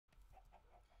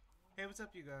Hey, what's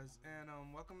up, you guys? And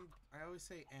welcome. I always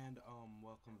say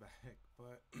welcome back,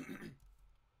 but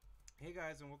hey,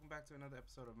 guys, and welcome back to another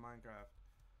episode of Minecraft.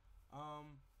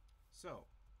 Um, so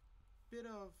bit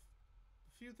of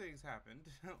a few things happened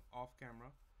off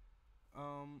camera.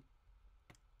 Um,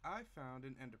 I found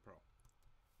an Ender Pearl.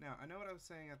 Now I know what I was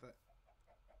saying at the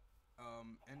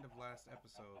end of last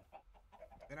episode,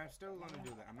 and I'm still going to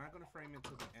do that. I'm not going to frame it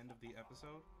to the end of the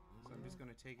episode, so I'm just going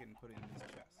to take it and put it in this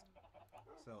chest.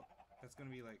 So that's going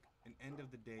to be like an end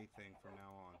of the day thing from now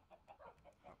on.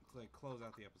 Like close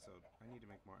out the episode. I need to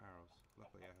make more arrows.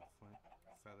 Luckily, I have flint,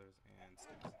 feathers, and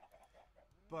sticks.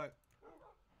 But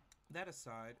that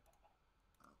aside,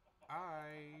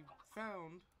 I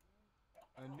found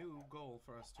a new goal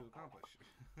for us to accomplish.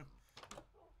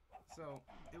 So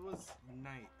it was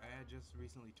night. I had just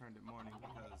recently turned it morning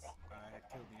because I had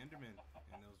killed the Enderman,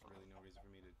 and there was really no reason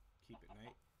for me to keep it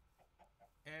night.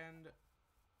 And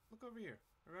look over here.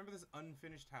 Remember this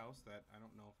unfinished house that I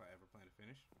don't know if I ever plan to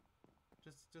finish?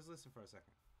 Just listen for a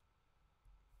second.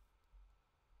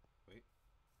 Wait.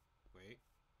 Wait.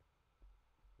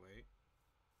 Wait.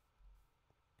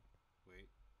 Wait.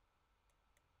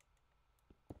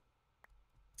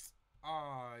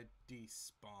 Ah, it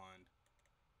despawned.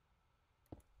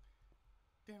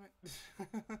 Damn it.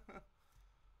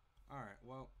 Alright,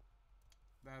 well,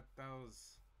 that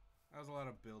was a lot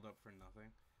of build up for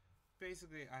nothing.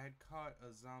 Basically, I had caught a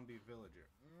zombie villager.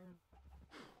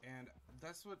 And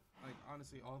that's what, like,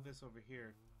 honestly, all this over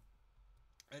here,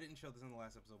 I didn't show this in the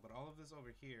last episode, but all of this over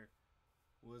here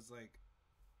was like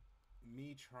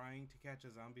me trying to catch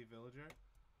a zombie villager,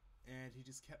 and he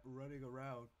just kept running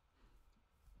around.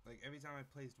 Like every time I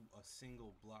placed a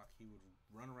single block, he would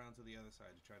run around to the other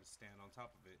side to try to stand on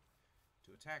top of it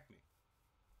to attack me.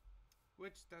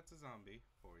 Which that's a zombie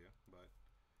for you, but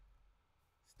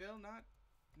still not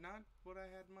what I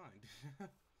had in mind.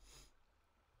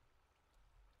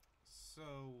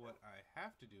 So what I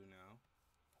have to do now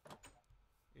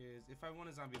is, if I want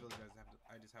a zombie villager,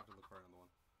 I just have to look for another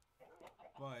one.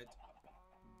 But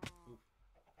oof,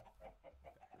 that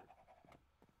hurt.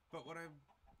 But what I'm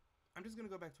just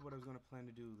gonna go back to what I was gonna plan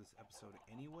to do this episode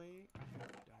anyway. I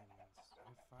have diamonds. I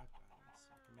have 5 diamonds.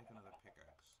 I can make another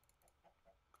pickaxe.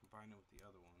 Combine it with the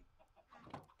other one.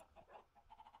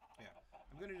 Yeah,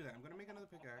 I'm gonna do that. I'm gonna make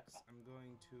another pickaxe. I'm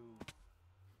going to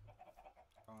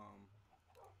um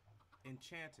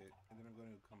enchant it, and then I'm going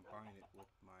to combine it with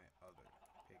my other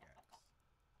pickaxe.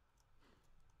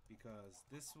 Because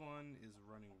this one is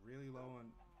running really low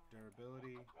on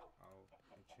durability. I'll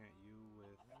enchant you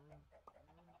with...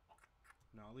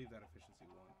 No, I'll leave that efficiency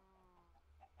 1.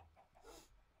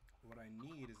 What I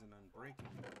need is an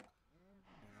unbreaking book.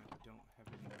 And I don't have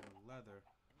any more leather.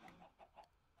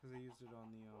 Because I used it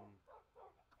on the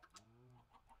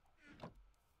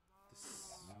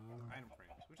item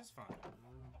frames, which is fine.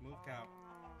 Move cow.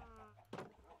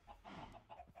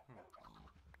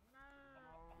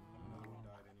 Another one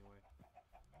died anyway.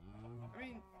 I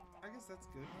mean, I guess that's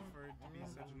good for it to be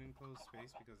such an enclosed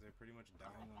space because they're pretty much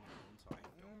dying on their own, so I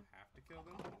don't have to kill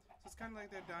them. So it's kind of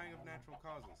like they're dying of natural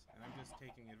causes, and I'm just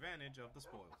taking advantage of the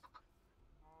spoils.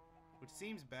 Which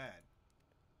seems bad,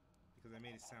 because I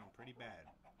made it sound pretty bad.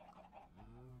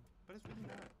 But it's really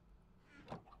not.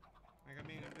 Like, I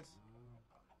mean, I'm just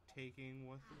taking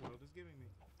what the world is giving me.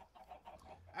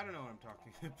 I don't know what I'm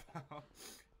talking about.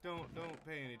 Don't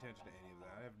pay any attention to any of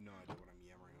that. I have no idea what I'm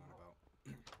yammering on about.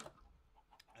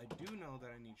 I do know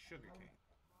that I need sugarcane.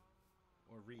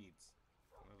 Or reeds.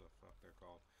 Whatever the fuck they're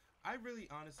called. I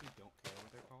really honestly don't care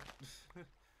what they're called.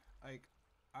 Like,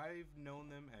 I've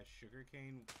known them as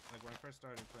sugarcane. Like, when I first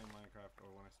started playing Minecraft,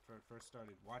 or when I first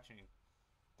started watching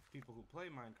people who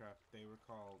play Minecraft, they were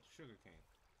called sugarcane.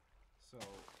 So,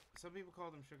 some people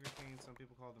call them sugarcane, some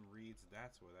people call them reeds.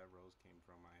 That's where that rose came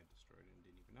from. I had destroyed it and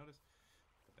didn't even notice.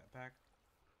 Put that back.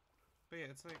 But yeah,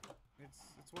 it's like,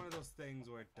 it's one of those things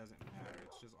where it doesn't matter.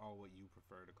 It's just all what you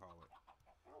prefer to call it.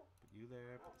 Put you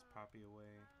there, put this poppy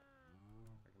away. I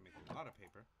can make a lot of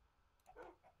paper.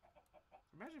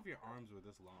 Imagine if your arms were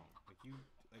this long.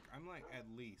 Like I'm like at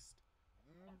least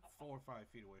 4 or 5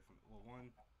 feet away from it. Well,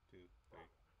 1, 2, 3,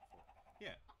 4.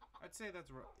 Yeah, I'd say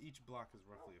that's each block is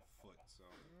roughly a foot. So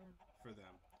for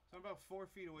them, so I'm about 4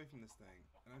 feet away from this thing,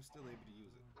 and I'm still able to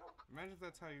use it. Imagine if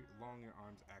that's how long your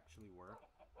arms actually were.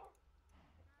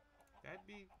 That'd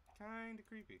be kind of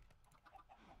creepy.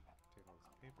 Take all this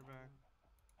paper back.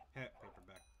 Heh, paper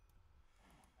back.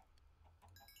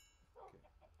 Okay.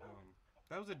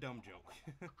 That was a dumb joke.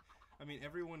 I mean,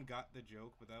 everyone got the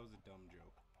joke, but that was a dumb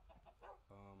joke.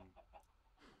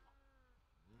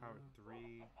 Power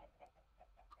 3.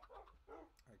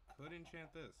 I could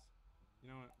enchant this. You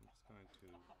know what? I'm just going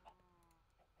to...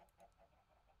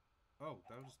 Oh,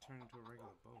 that would just turn into a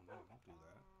regular bow. No, don't do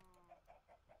that.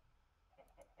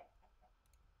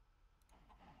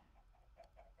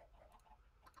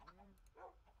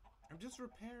 I'm just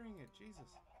repairing it, Jesus.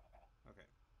 Okay.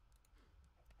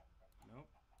 Nope.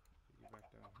 Put you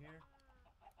back down here.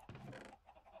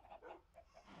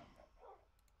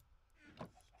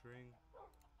 String.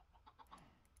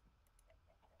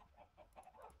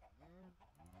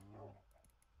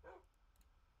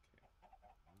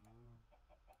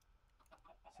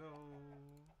 So,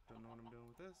 don't know what I'm doing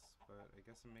with this, but I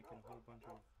guess I'm making a whole bunch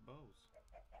of bows.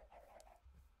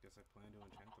 Guess I plan to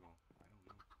enchant them all. I don't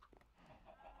know.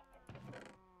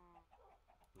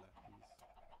 Lefties.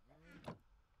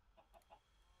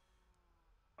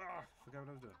 Ah, forgot what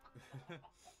I was doing.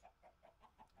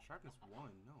 Sharpness 1,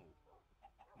 no.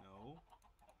 No.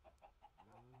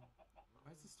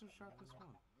 Why is this still sharpness 1?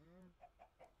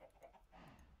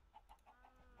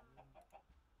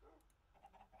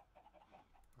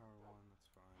 Power 1, that's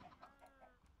fine.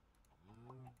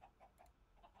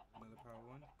 Another power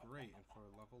 1? Great, and for a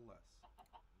level less.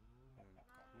 And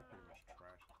you're pretty much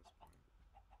trash at this point.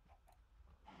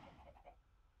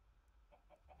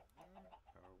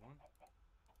 Power 1.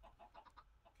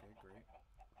 Okay, great.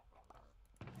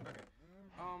 Okay.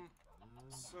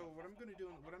 So what I'm gonna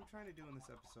do, what I'm trying to do in this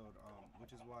episode,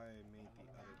 which is why I made the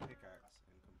other pickaxe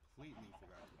and completely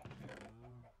forgot to enchant.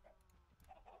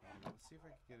 Let's see if I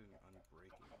can get an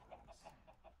unbreaking bonus.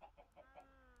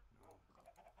 No.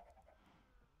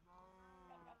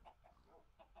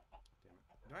 Damn it.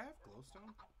 Do I have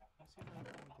glowstone? Let's see if I have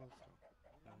any glowstone.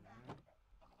 None here.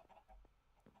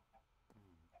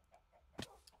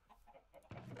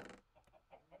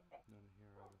 None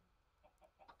here either.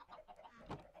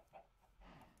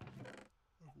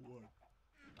 One.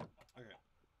 Okay.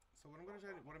 So what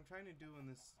I'm trying to do in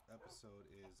this episode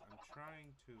is I'm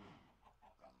trying to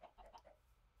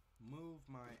move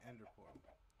my ender portal,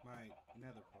 my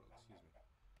nether portal, excuse me,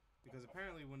 because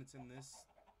apparently when it's in this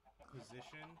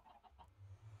position,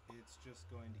 it's just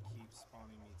going to keep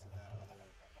spawning me to that other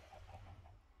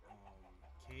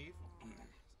cave,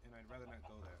 and I'd rather not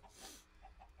go there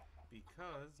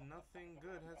because nothing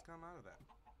good has come out of that,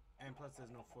 and plus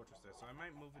there's no fortress there, so I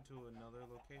might move it to another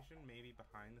location, maybe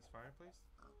behind this fireplace.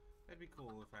 That'd be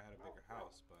cool if I had a bigger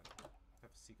house, but have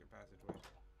a secret passageway,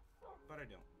 but I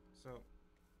don't. So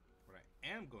what I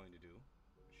am going to do,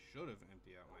 should have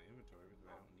emptied out my inventory because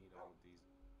I don't need all of these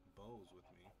bows with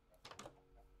me.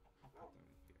 I'll put them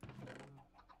in here.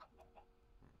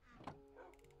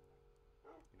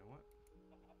 You know what?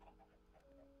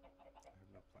 I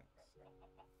have no planks. Damn it,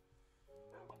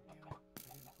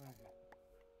 I didn't plant it.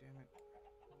 Damn it.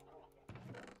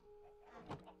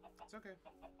 It's okay.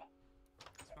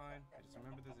 It's fine. I just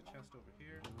remember there's a chest over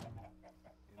here in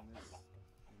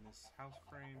this house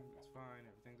frame. It's fine.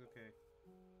 Everything's okay.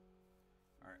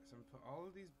 Alright, so I'm gonna put all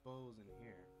of these bows in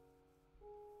here.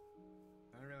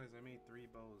 I realized I made 3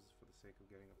 bows for the sake of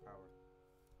getting a power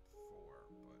 4,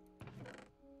 but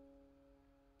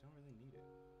don't really need it.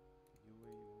 You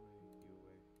away, you away, you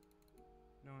away.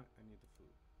 You know what? I need the food.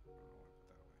 I don't know why I put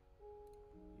that away.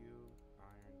 You,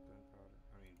 iron, gunpowder.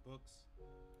 I mean books.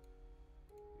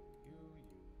 You.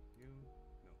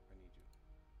 No, I need you.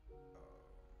 I need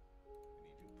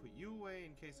you. Put you away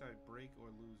in case I break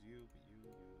or lose you. But you.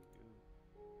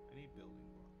 I need building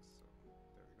blocks. So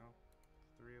there we go.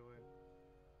 3 away.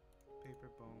 Paper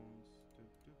bones.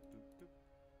 Doop.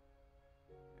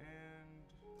 And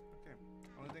okay.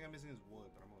 Only thing I'm missing is wood,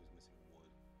 but I'm always missing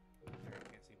wood. I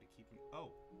can't seem to keep me.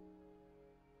 Oh.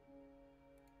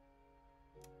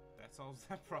 That solves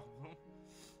that problem.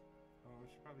 Oh, I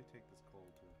should probably take this coal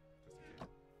too, just in case.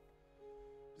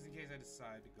 Just in case I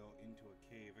decide to go into a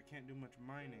cave. I can't do much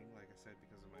mining, like I said,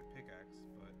 because of my pickaxe,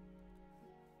 but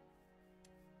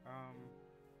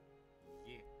yeah.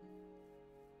 Jeez.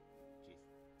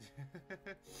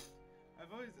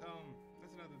 I've always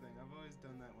that's another thing. I've always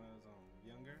done that when I was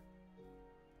younger.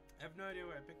 I have no idea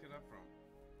where I picked it up from.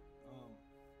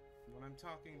 When I'm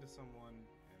talking to someone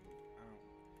and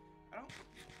I don't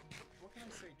what can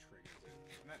I say triggers?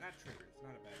 Not triggers,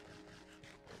 not a bad term.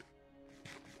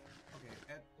 Okay,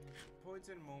 at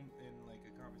points in like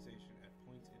a conversation, at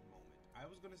points in moment. I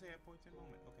was gonna say at points in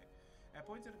moment. Okay. At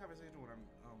points in a conversation when I'm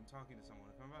talking to someone,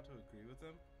 if I'm about to agree with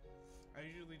them, I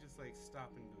usually just like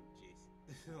stop and go Jace,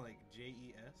 like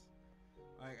Jes.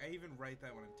 Like I even write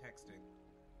that when I'm texting.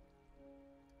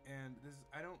 And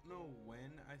I don't know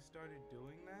when I started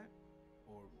doing that,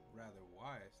 or rather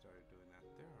why I started doing that.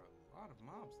 There are a lot of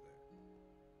mobs there.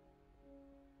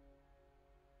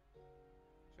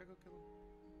 Should I go kill them?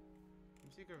 Let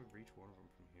me see if I can reach one of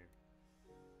them from here.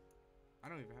 I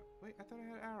don't even have... Wait, I thought I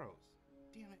had arrows.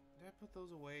 Damn it. Did I put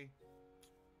those away?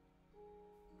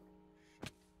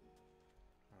 Shit.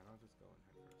 Alright, I'll just go in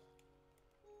head first.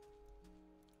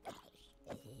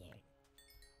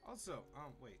 Also,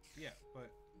 wait. Yeah, but...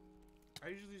 I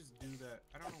usually just do that.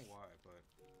 I don't know why, but...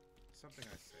 Something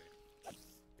I say.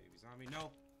 Baby zombie.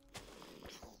 No!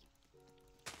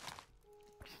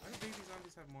 Why do baby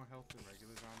zombies have more health than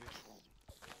regular zombies?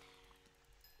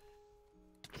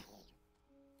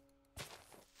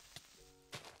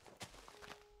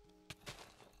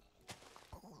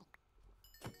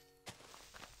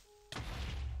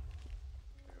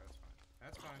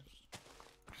 That's fine.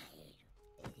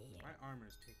 My armor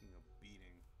is taking a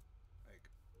beating. Like,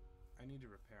 I need to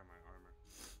repair my armor.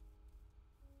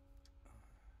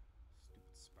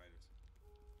 Stupid spiders.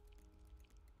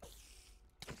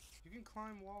 You can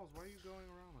climb walls. Why are you going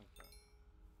around like that?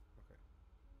 Okay.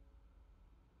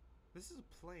 This is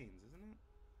plains, isn't it?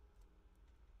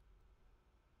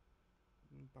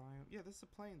 Biome. Yeah, this is a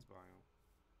plains biome.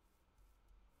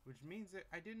 Which means that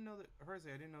I didn't know that...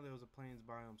 Firstly, I didn't know there was a plains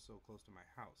biome so close to my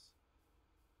house.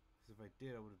 Because if I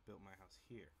did, I would have built my house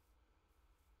here.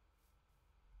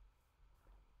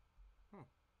 Huh.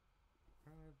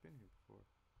 Apparently I've been here before.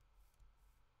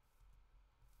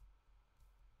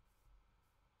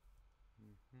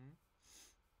 Mm-hmm.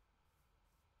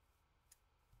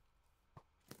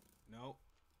 No.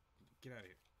 Get out of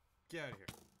here. Get out of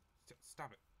here.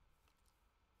 Stop it.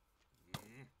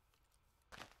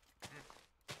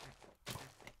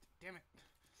 Damn it.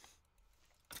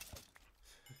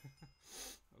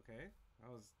 Okay, that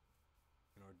was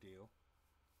an ordeal.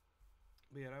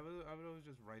 But yeah, I would always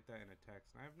just write that in a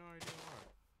text, and I have no idea why.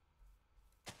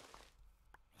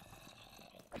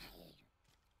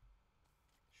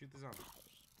 Shoot the zombie.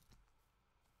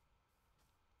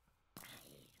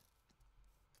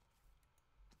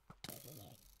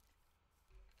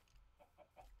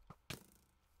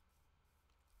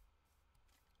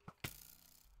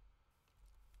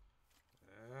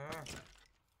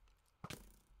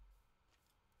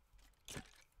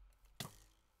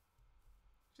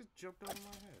 Just jumped over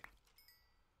my head.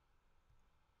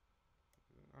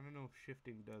 I don't know if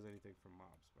shifting does anything for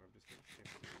mobs, but I'm just gonna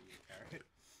shift it and carry it.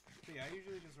 So yeah, I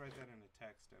usually just write that in a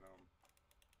text and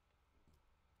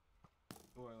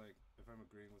or like if I'm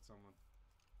agreeing with someone.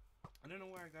 I don't know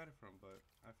where I got it from, but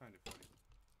I find it funny.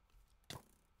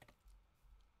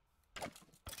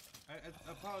 I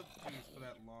apologize for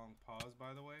that long pause,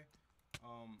 by the way.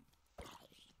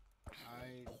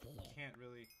 I can't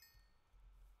really...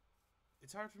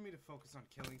 It's hard for me to focus on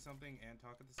killing something and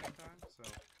talk at the same time, so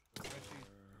especially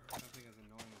something as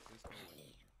annoying as this thing.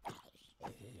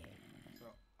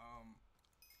 So,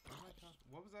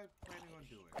 what was I planning on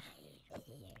doing?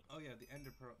 Oh yeah, the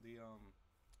Ender Pearl, the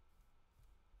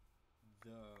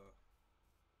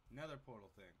Nether portal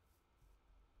thing.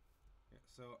 Yeah,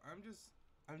 so I'm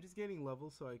just getting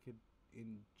levels so I could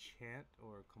enchant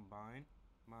or combine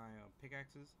my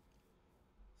pickaxes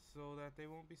so that they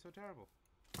won't be so terrible.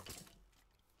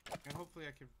 And hopefully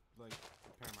I could like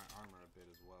repair my armor a bit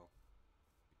as well.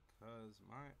 Because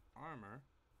my armor,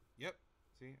 yep,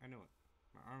 see, I knew it.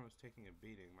 My armor was taking a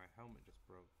beating. My helmet just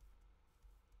broke.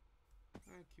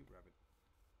 Cute rabbit.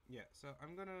 Yeah, so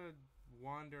I'm gonna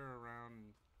wander around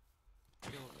and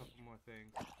kill a couple more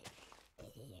things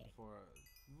for a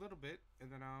little bit, and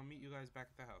then I'll meet you guys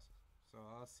back at the house. So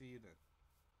I'll see you then.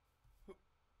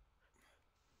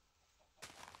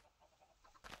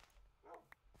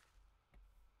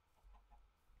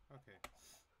 Okay.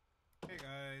 Hey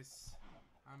guys,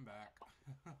 I'm back.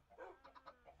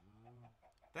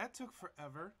 That took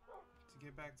forever to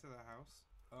get back to the house.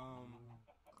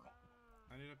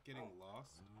 I ended up getting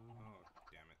lost. Oh,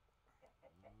 damn it.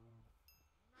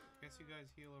 Guess you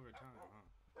guys heal over time, huh?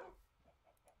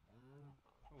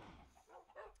 Oh.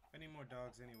 I need more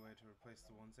dogs anyway to replace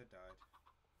the ones that died.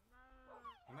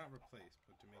 Well, not replace,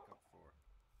 but to make up for.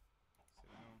 Sit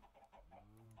down.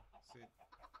 Sit.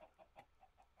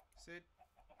 Sit.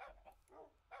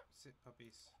 Sit,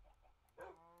 puppies.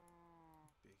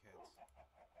 Big heads.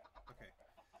 Okay.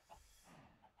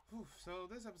 Whew, so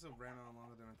this episode ran on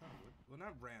longer than I thought it would. Well,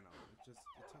 not ran on. It took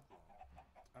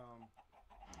long.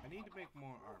 I need to make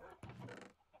more armor.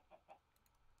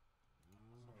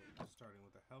 So, starting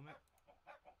with a helmet.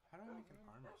 How do I make an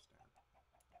armor stand?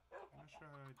 I'm not sure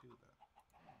how I do that.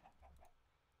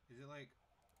 Is it like...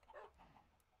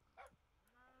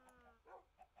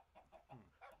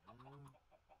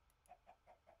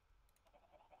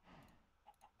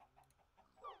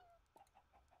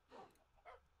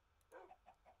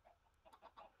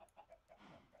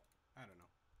 I don't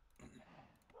know.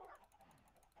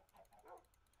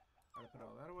 Gotta put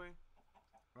away.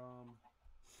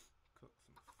 Cook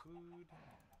some food.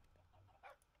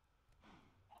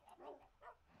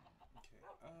 Okay,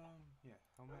 yeah,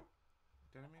 helmet.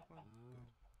 Did I make one? Good.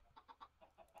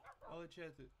 I'll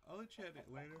enchant it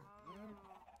later.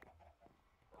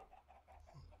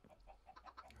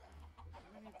 How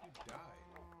many of you died?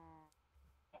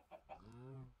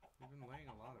 You've been laying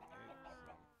a lot of eggs, so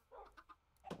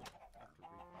I have to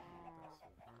repopulate that. So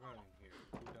how about in here?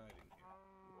 Who died in here?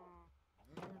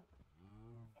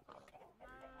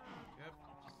 Yep,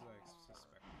 just as I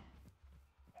suspected.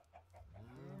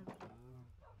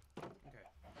 Okay,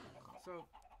 so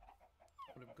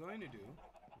what I'm going to do,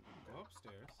 I'm going to go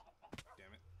upstairs.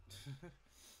 Damn it.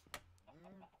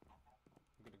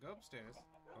 I'm going to go upstairs.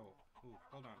 Oh, ooh,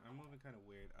 hold on. I'm moving kind of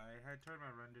weird. I had turned my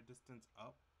render distance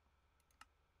up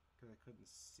because I couldn't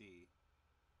see.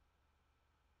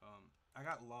 I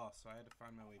got lost, so I had to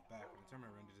find my way back. And I turned my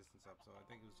render distance up, so I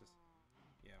think it was just,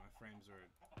 yeah, my frames were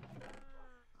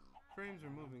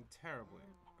moving terribly.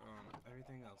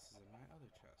 Everything else is in my other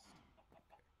chest.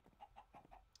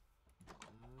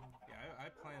 Okay. Yeah, I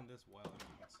planned this well, as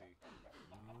you can see.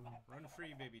 Run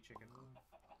free, baby chicken.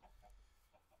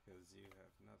 Because you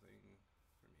have nothing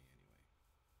for me anyway.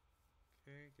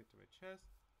 Okay, get to my chest.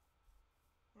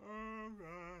 Oh,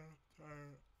 God, I'm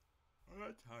tired. I'm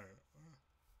not tired.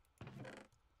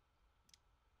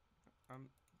 I'm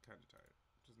kind of tired.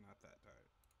 Just not that tired.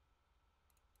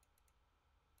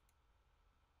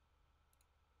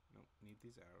 Nope, need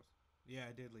these arrows. Yeah,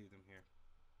 I did leave them here.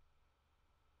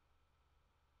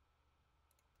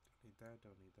 Don't need that,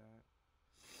 don't need that.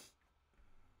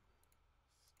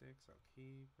 Sticks, I'll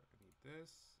keep. I need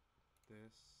this,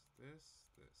 this,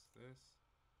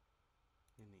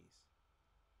 and these.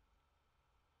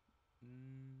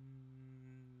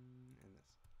 And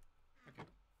this. Okay.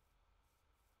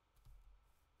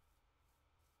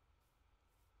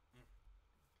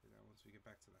 Okay, now once we get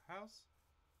back to the house.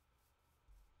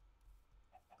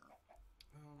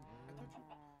 I thought you...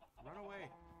 Run away.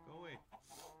 Go away.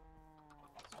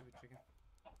 Stupid chicken.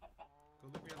 Go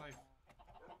live your life.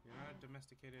 You're not a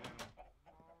domesticated animal.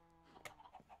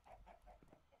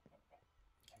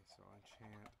 Okay, so I'll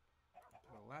enchant.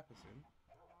 Put a lapis in.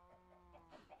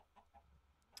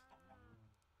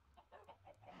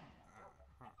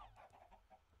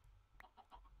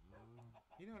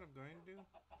 You know what I'm going to do?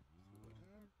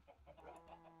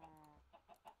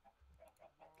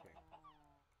 Okay.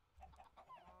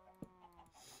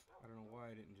 I don't know why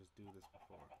I didn't just do this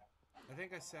before. I think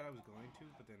I said I was going to,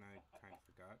 but then I kind of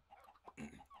forgot.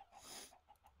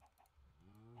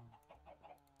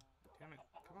 Damn it.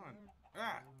 Come on.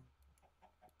 Ah!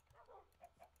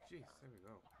 Jeez, there we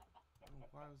go. I don't know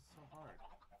why it was so hard.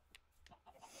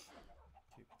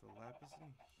 Okay, put the lapis in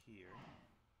here.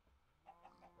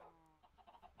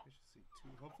 Efficiency 2.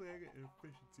 Hopefully I get an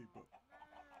efficiency book.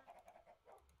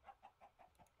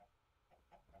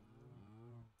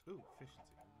 Ooh,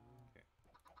 efficiency. Okay.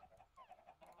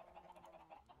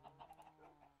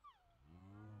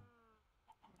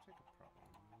 Looks like a problem.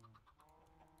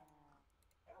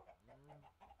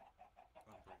 Unbreakable.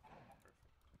 Perfect.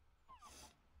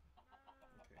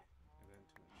 Okay. And then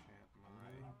to enchant my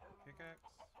pickaxe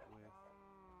with...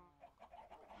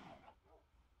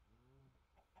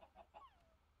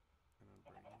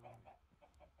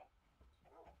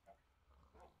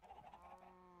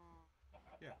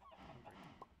 Yeah,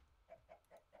 unbreakable.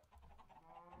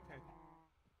 Okay.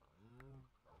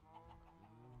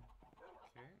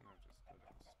 Okay, and I'll just go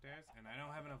downstairs. And I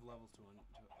don't have enough levels to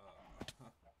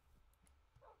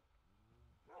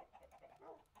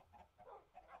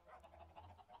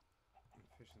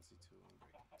efficiency 2,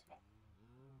 unbreaking 2.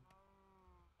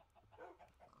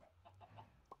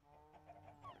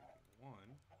 Unbreaking 1.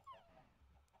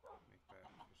 Make that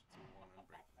efficiency 1,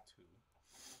 unbreaking 2.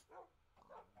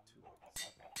 2 ones.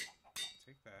 Okay.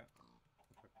 Take that.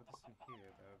 If I put this in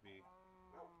here, that would be...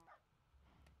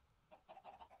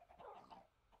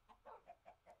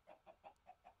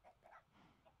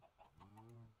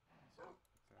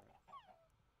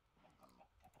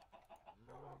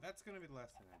 So, that's gonna be the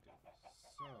last thing I do.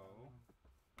 So...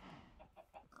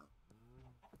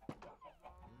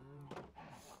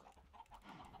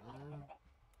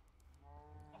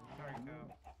 Sorry, cow.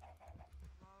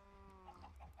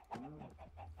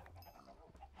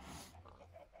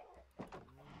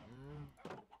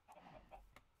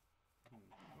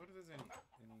 What if there's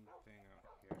anything out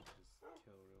here I could just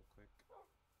kill real quick?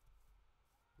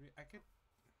 I can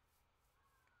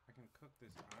cook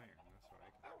this iron, that's what I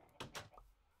can do.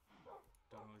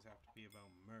 Don't always have to be about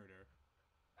murder.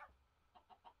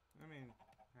 I mean,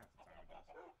 half the time it does.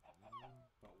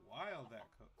 But while that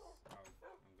cooks, I'm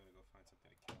gonna go find something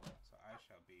to kill.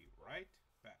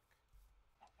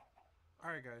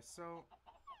 Alright guys, so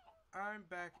I'm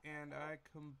back and I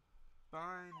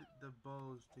combined the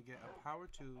bows to get a power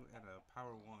 2 and a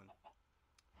power 1.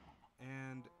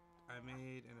 And I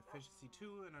made an efficiency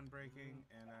 2 and unbreaking,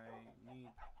 and I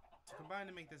need to combine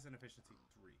to make this an efficiency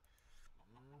 3.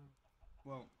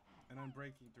 Well, an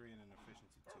unbreaking 3 and an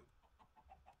efficiency 2.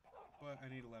 But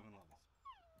I need 11 levels.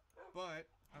 But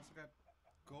I also got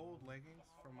gold leggings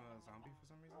from a zombie for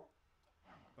some reason.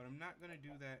 But I'm not going to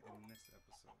do that in this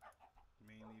episode.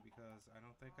 Mainly because I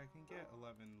don't think I can get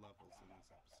 11 levels in this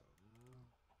episode.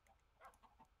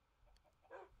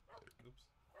 Oops.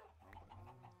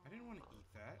 I didn't want to eat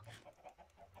that.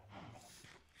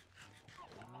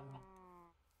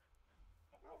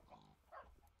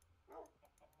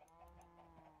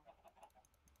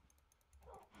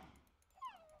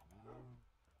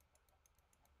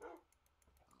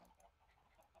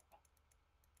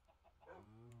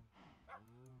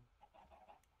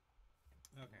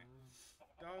 Okay.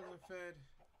 Dogs are fed.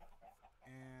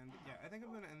 And yeah, I think I'm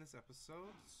going to end this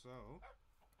episode. So,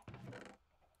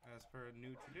 as per a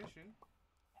new tradition,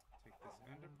 take this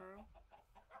ender pearl.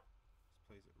 Just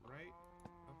place it right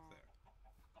up there.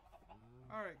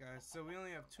 Alright guys, so we only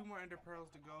have 2 more ender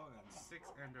pearls to go and 6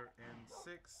 ender and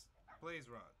 6 blaze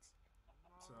rods.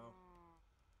 So,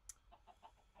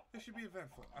 this should be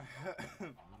eventful. I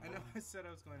know I said I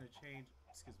was going to change,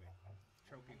 excuse me,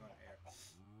 choking on air.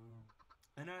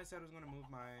 I know I said I was going to move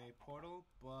my portal,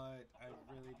 but I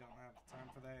really don't have the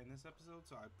time for that in this episode,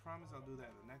 so I promise I'll do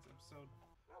that in the next episode.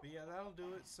 But yeah, that'll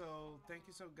do it. So thank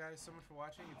you guys so much for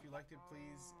watching. If you liked it,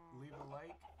 please leave a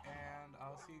like, and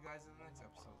I'll see you guys in the next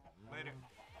episode. Later.